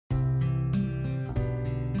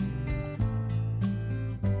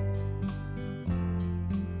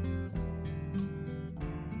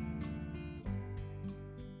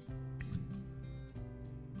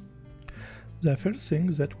The first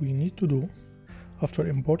thing that we need to do after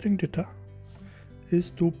importing data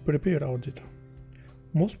is to prepare our data.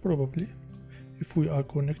 Most probably, if we are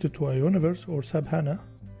connected to a Universe or SAP HANA,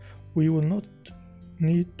 we will not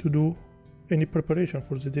need to do any preparation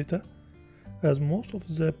for the data, as most of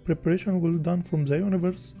the preparation will be done from the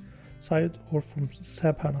Universe side or from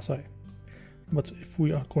SAP HANA side. But if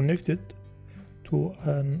we are connected to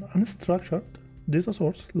an unstructured data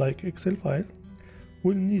source like Excel file,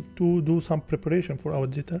 we'll need to do some preparation for our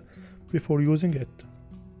data before using it.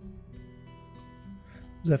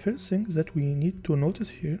 The first thing that we need to notice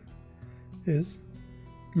here is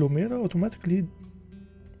Lumira automatically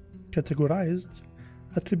categorized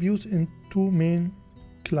attributes in two main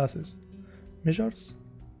classes, measures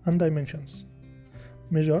and dimensions.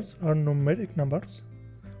 Measures are numeric numbers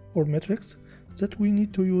or metrics that we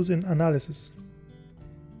need to use in analysis,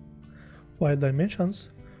 while dimensions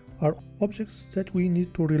are objects that we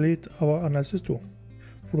need to relate our analysis to.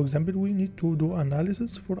 For example, we need to do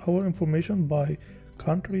analysis for our information by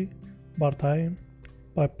country, by time,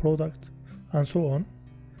 by product, and so on.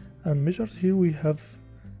 And measures here we have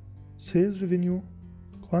sales revenue,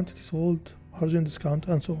 quantity sold, margin discount,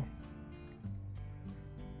 and so on.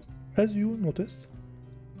 As you noticed,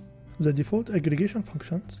 the default aggregation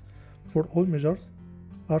functions for all measures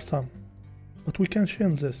are sum, but we can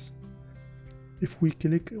change this. If we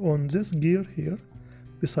click on this gear here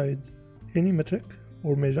beside any metric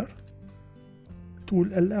or measure, it will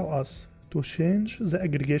allow us to change the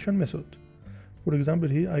aggregation method. For example,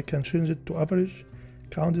 here I can change it to average,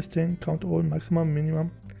 count string, count all, maximum,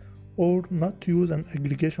 minimum, or not to use an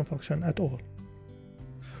aggregation function at all.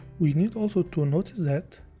 We need also to notice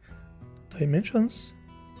that dimensions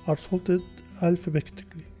are sorted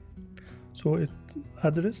alphabetically, so its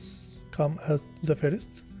address come at the first,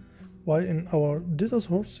 while in our data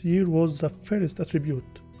source here was the first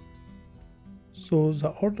attribute. So the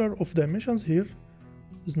order of dimensions here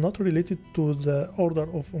is not related to the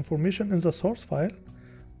order of information in the source file,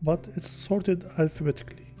 but it's sorted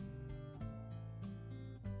alphabetically.